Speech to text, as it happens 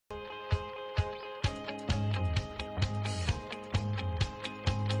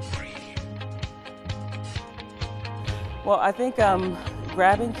Well, I think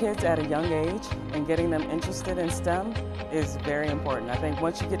grabbing kids at a young age and getting them interested in STEM is very important. I think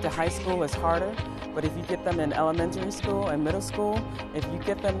once you get to high school, it's harder, but if you get them in elementary school and middle school, if you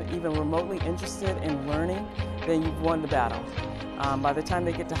get them even remotely interested in learning, then you've won the battle. By the time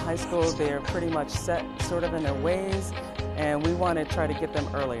they get to high school, they're pretty much set sort of in their ways, and we want to try to get them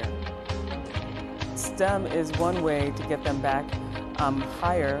earlier. STEM is one way to get them back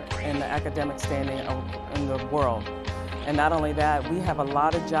higher in the academic standing in the world. And not only that, we have a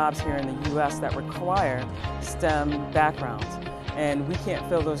lot of jobs here in the U.S. that require STEM backgrounds, and we can't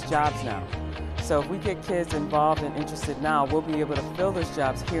fill those jobs now. So if we get kids involved and interested now, we'll be able to fill those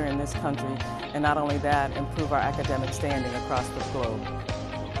jobs here in this country, and not only that, improve our academic standing across the globe.